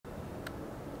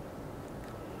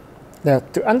Now,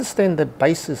 to understand the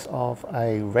basis of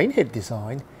a rainhead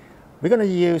design, we're going to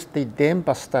use the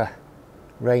Dambuster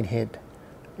rainhead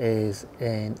as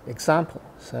an example.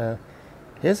 So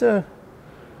here's a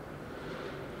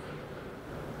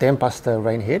Dambuster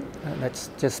rainhead that's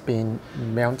just been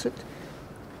mounted.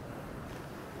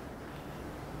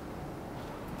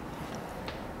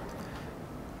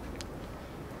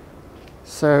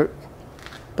 So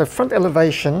the front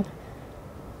elevation,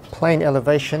 plain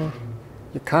elevation,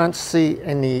 you can't see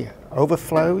any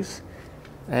overflows,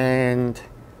 and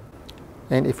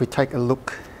if we take a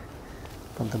look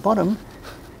from the bottom,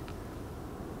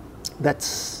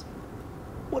 that's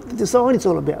what the design is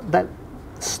all about. That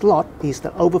slot is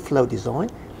the overflow design,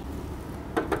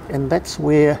 and that's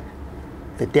where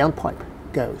the downpipe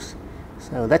goes.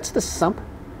 So that's the sump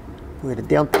where the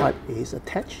downpipe is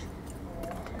attached,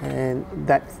 and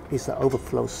that is the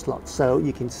overflow slot. So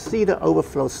you can see the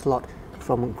overflow slot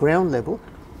from ground level,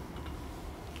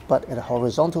 but at a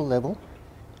horizontal level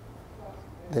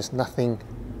there's nothing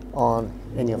on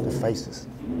any of the faces.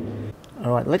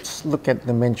 All right, let's look at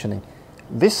dimensioning.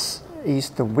 This is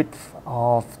the width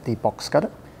of the box cutter.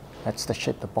 That's the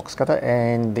shape of the box cutter,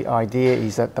 and the idea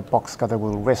is that the box cutter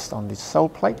will rest on this sole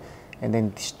plate and then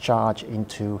discharge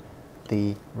into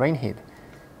the rainhead.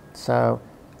 So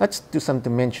let's do some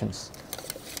dimensions.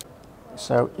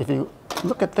 So if you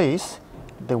look at these,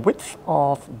 the width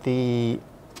of the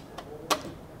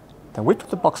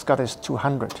box cutter is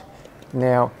 200.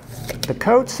 Now, the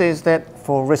code says that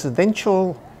for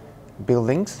residential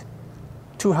buildings,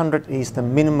 200 is the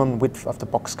minimum width of the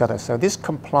box cutter. So this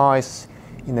complies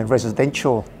in a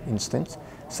residential instance.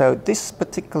 So this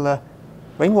particular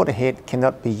rainwater head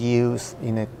cannot be used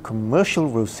in a commercial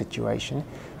roof situation,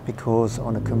 because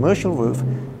on a commercial roof,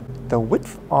 the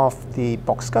width of the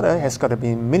box cutter has got to be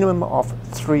a minimum of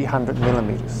 300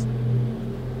 millimeters.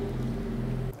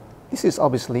 This is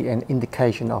obviously an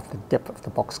indication of the depth of the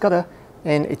box cutter,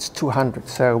 and it's 200.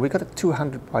 So we've got a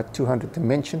 200 by 200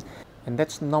 dimension, and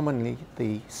that's nominally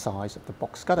the size of the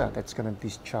box cutter that's going to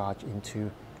discharge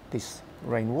into this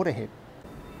rainwater head.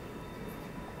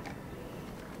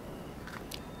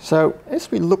 So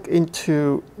as we look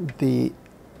into the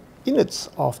innards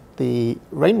of the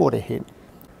rainwater head,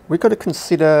 we've got to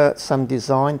consider some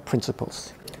design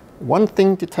principles. One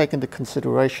thing to take into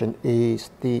consideration is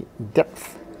the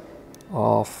depth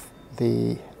of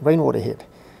the rainwater head.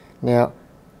 Now,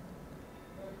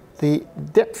 the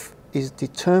depth is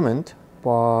determined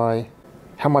by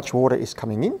how much water is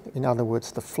coming in other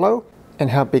words the flow, and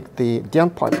how big the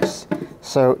downpipe is.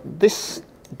 So this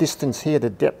distance here, the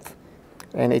depth,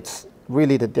 and it's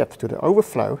really the depth to the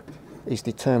overflow, is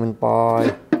determined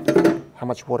by how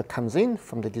much water comes in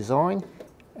from the design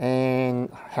and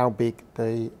how big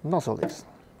the nozzle is.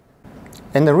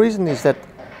 And the reason is that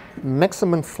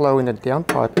maximum flow in a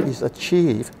downpipe is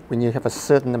achieved when you have a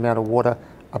certain amount of water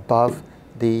above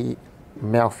the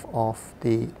mouth of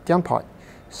the downpipe.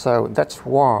 So that's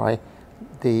why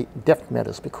the depth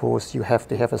matters, because you have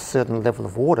to have a certain level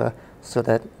of water so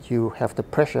that you have the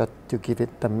pressure to give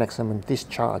it the maximum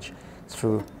discharge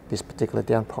through this particular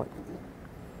downpipe.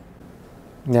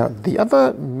 Now, the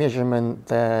other measurement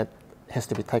that has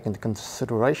to be taken into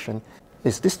consideration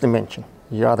is this dimension.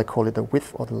 You either call it the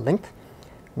width or the length.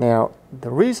 Now, the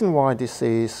reason why this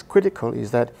is critical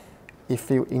is that if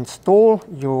you install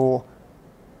your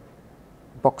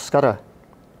box cutter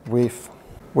with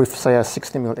say a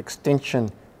 60mm extension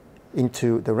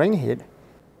into the rainhead,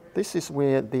 this is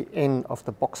where the end of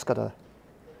the box cutter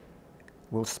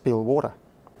will spill water.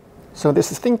 So there's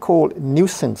this thing called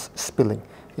nuisance spilling,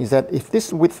 is that if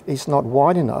this width is not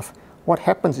wide enough, what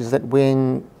happens is that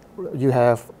when you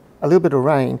have a little bit of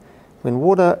rain, when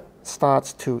water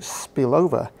starts to spill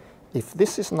over, if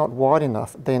this is not wide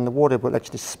enough, then the water will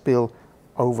actually spill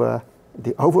over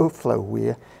the overflow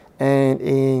weir, and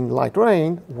in light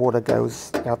rain, water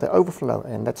goes out the overflow,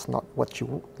 and that's not what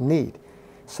you need.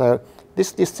 So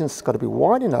this distance has got to be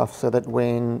wide enough so that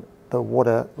when the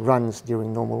water runs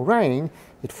during normal rain,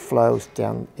 it flows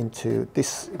down into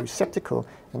this receptacle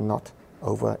and not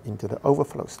over into the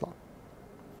overflow slot.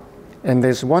 And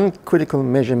there's one critical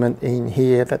measurement in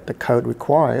here that the code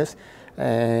requires,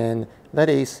 and that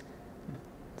is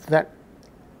that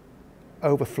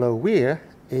overflow weir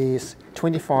is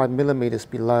 25 millimeters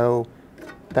below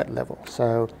that level.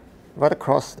 So right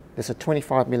across, there's a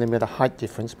 25 millimeter height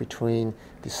difference between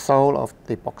the sole of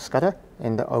the box cutter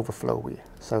and the overflow weir.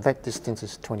 So that distance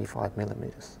is 25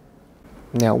 millimeters.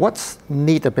 Now, what's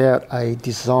neat about a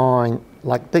design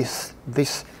like this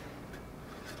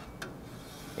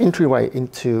entryway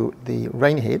into the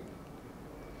rainhead,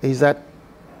 is that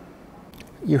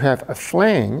you have a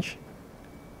flange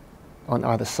on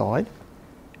either side.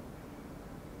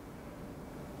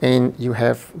 And you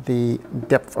have the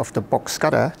depth of the box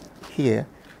cutter here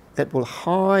that will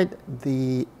hide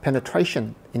the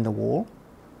penetration in the wall.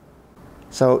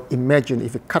 So imagine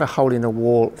if you cut a hole in the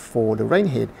wall for the rain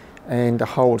head and the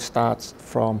hole starts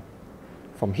from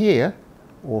here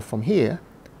or from here,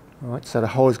 right? So the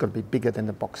hole is going to be bigger than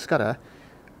the box cutter.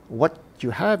 What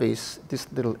you have is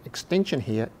this little extension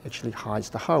here actually hides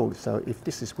the hole. So if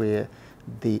this is where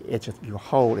the edge of your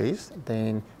hole is,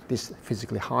 then this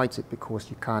physically hides it because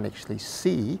you can't actually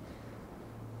see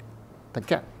the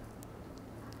gap.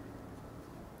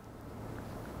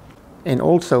 And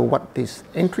also what this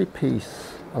entry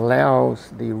piece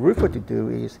allows the roofer to do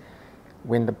is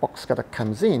when the box cutter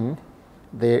comes in,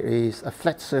 there is a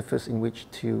flat surface in which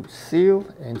to seal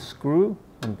and screw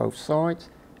on both sides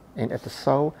and at the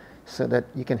sole, so that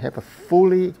you can have a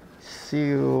fully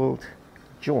sealed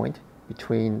joint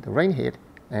between the rain head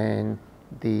and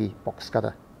the box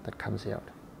cutter that comes out,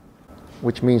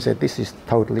 which means that this is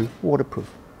totally waterproof.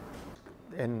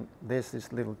 And there's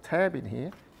this little tab in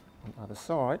here on the other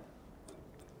side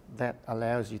that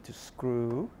allows you to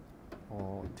screw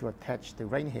or to attach the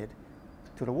rain head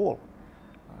to the wall.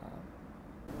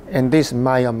 And this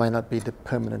may or may not be the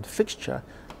permanent fixture,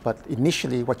 but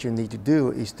initially what you need to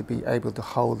do is to be able to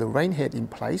hold the rain head in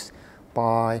place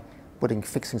by putting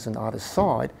fixings on either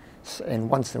side. And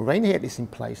once the rain head is in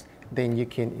place, then you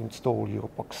can install your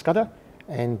box cutter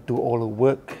and do all the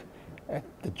work at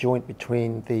the joint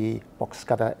between the box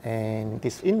cutter and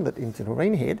this inlet into the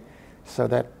rain head, so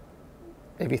that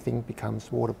everything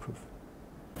becomes waterproof.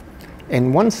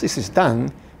 And once this is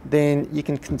done, then you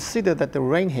can consider that the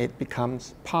rain head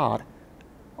becomes part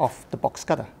of the box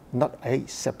cutter, not a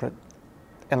separate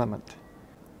element.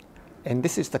 And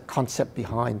this is the concept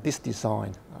behind this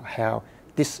design, how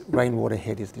this rainwater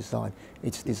head is designed.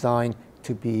 It's designed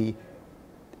to be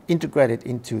integrated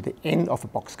into the end of a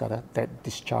box cutter that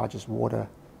discharges water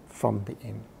from the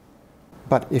end.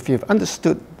 But if you've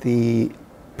understood the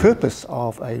purpose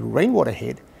of a rainwater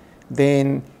head,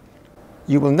 then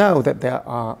you will know that there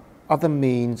are other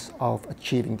means of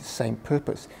achieving the same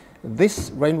purpose.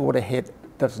 This rainwater head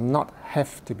does not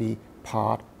have to be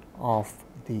part of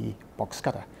the box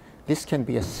cutter. This can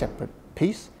be a separate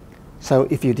piece. So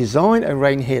if you design a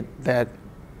rain head that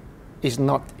is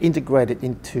not integrated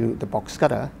into the box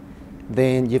cutter,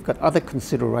 then you've got other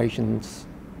considerations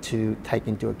to take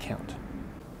into account.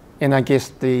 And I guess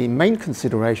the main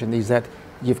consideration is that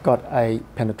you've got a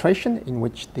penetration in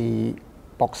which the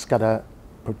box cutter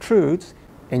protrudes,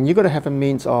 and you've got to have a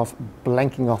means of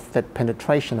blanking off that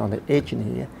penetration on the edge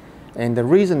in here. And the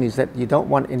reason is that you don't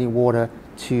want any water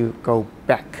to go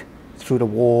back through the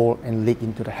wall and leak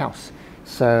into the house.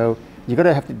 So you've got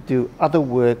to have to do other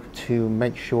work to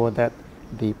make sure that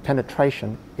the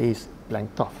penetration is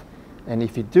blanked off. And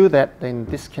if you do that, then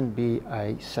this can be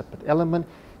a separate element.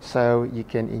 So you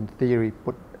can, in theory,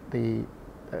 put the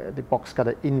box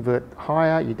cutter invert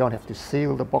higher. You don't have to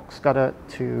seal the box cutter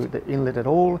to the inlet at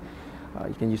all.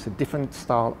 You can use a different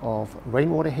style of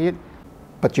rainwater head.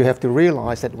 But you have to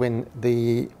realize that when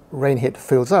the rain head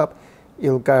fills up,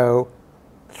 it'll go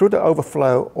through the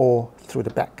overflow or through the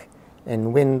back.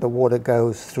 And when the water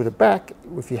goes through the back,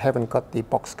 if you haven't got the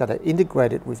box cutter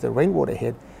integrated with the rainwater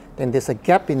head, then there's a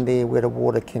gap in there where the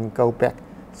water can go back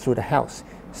through the house.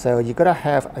 So you've got to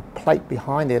have a plate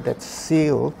behind there that's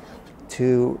sealed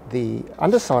to the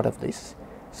underside of this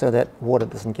so that water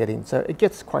doesn't get in. So it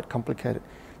gets quite complicated.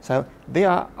 So there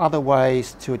are other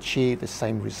ways to achieve the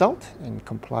same result and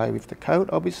comply with the code,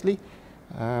 obviously.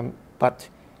 But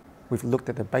we've looked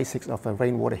at the basics of a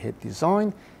rainwater head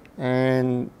design,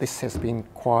 and this has been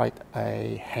quite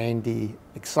a handy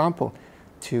example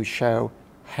to show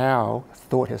how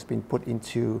thought has been put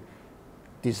into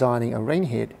designing a rain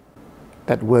head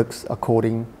that works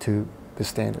according to the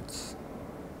standards.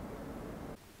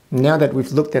 Now that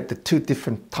we've looked at the two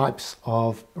different types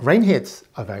of rain heads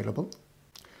available,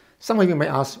 some of you may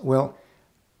ask, well,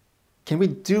 can we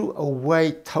do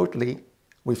away totally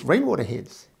with rainwater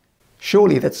heads?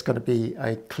 Surely that's going to be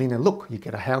a cleaner look. You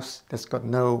get a house that's got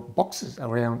no boxes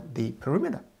around the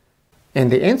perimeter.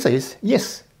 And the answer is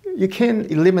yes, you can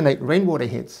eliminate rainwater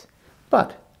heads,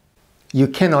 but you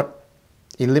cannot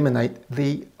eliminate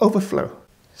the overflow.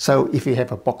 So if you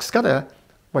have a box cutter,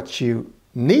 what you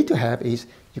need to have is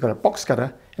you've got a box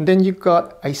cutter, and then you've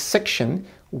got a section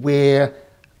where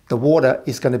the water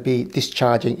is going to be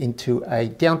discharging into a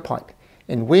downpipe.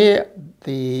 And where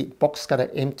the box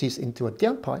cutter empties into a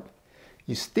downpipe,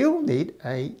 you still need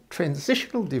a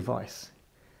transitional device.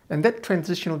 And that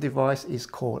transitional device is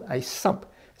called a sump.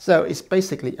 So it's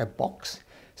basically a box.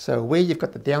 So where you've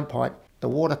got the downpipe, the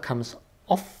water comes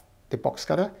off the box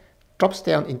gutter, drops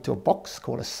down into a box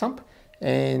called a sump,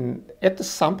 and at the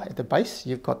sump, at the base,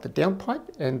 you've got the downpipe,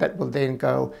 and that will then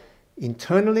go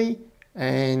internally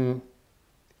and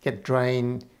get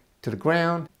drained to the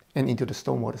ground and into the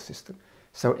stormwater system.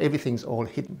 So everything's all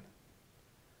hidden.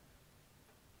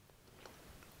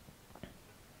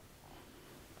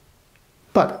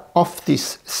 But off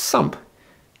this sump,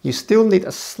 you still need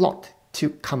a slot to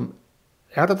come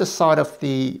out of the side of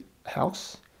the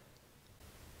house.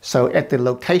 So at the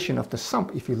location of the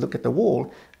sump, if you look at the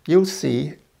wall, you'll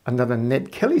see another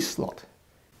Ned Kelly slot.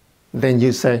 Then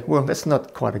you say, well, that's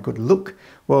not quite a good look.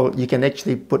 Well, you can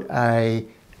actually put a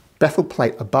baffle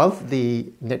plate above the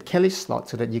Ned Kelly slot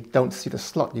so that you don't see the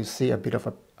slot. You see a bit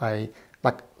of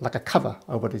like a cover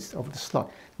over the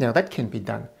slot. Now that can be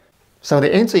done. So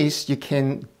the answer is you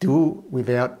can do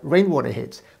without rainwater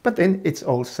heads, but then it's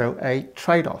also a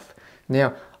trade-off.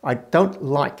 Now, I don't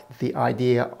like the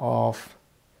idea of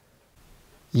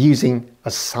using a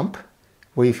sump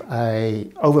with a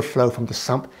overflow from the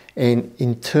sump and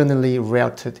internally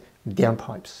routed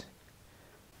downpipes,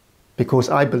 because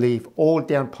I believe all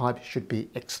downpipes should be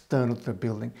external to the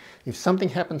building. If something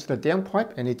happens to the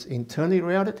downpipe and it's internally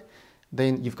routed,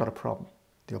 then you've got a problem.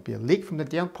 There'll be a leak from the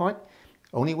downpipe.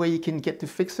 Only way you can get to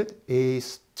fix it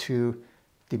is to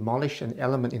demolish an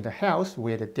element in the house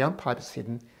where the downpipe is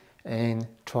hidden and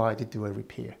try to do a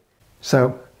repair.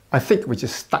 So I think we're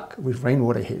just stuck with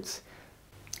rainwater heads.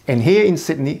 And here in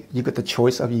Sydney, you've got the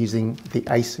choice of using the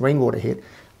ACE rainwater head,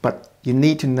 but you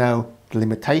need to know the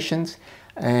limitations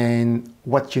and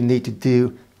what you need to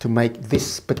do to make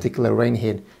this particular rain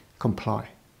head comply.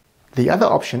 The other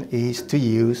option is to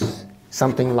use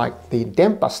something like the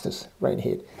Dambuster's rain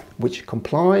head, which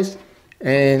complies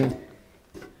and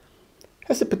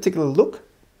has a particular look,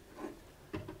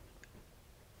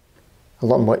 a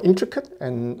lot more intricate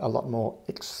and a lot more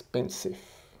expensive.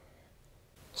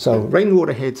 So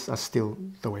rainwater heads are still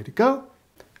the way to go.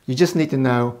 You just need to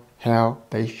know how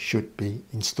they should be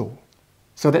installed.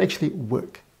 So they actually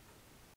work.